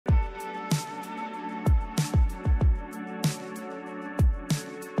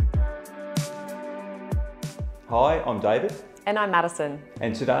Hi, I'm David. And I'm Madison.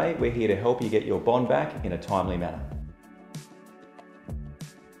 And today we're here to help you get your bond back in a timely manner.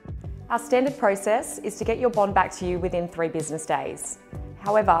 Our standard process is to get your bond back to you within 3 business days.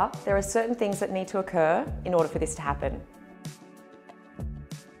 However, there are certain things that need to occur in order for this to happen.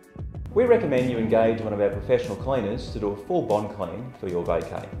 We recommend you engage one of our professional cleaners to do a full bond clean for your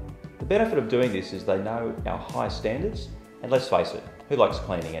vacate. The benefit of doing this is they know our high standards, and let's face it, who likes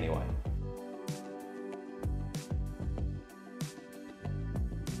cleaning anyway?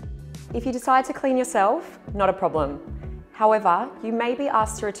 If you decide to clean yourself, not a problem. However, you may be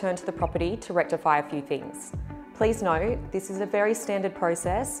asked to return to the property to rectify a few things. Please note, this is a very standard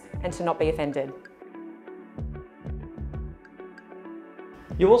process and to not be offended.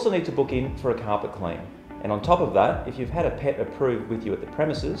 You also need to book in for a carpet clean. And on top of that, if you've had a pet approved with you at the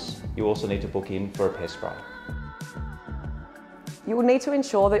premises, you also need to book in for a pest spray. You will need to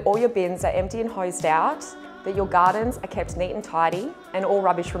ensure that all your bins are empty and hosed out, that your gardens are kept neat and tidy, and all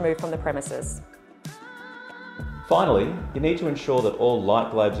rubbish removed from the premises. Finally, you need to ensure that all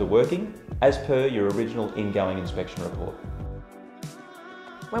light globes are working as per your original ingoing inspection report.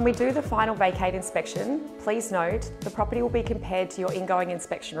 When we do the final vacate inspection, please note the property will be compared to your ingoing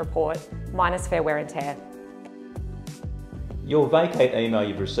inspection report, minus fair wear and tear. Your vacate email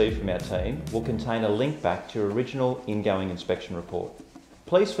you've received from our team will contain a link back to your original ingoing inspection report.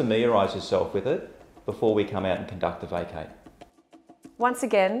 Please familiarise yourself with it before we come out and conduct the vacate. Once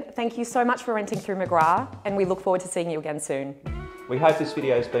again, thank you so much for renting through McGrath, and we look forward to seeing you again soon. We hope this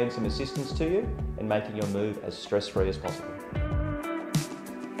video has been some assistance to you in making your move as stress-free as possible.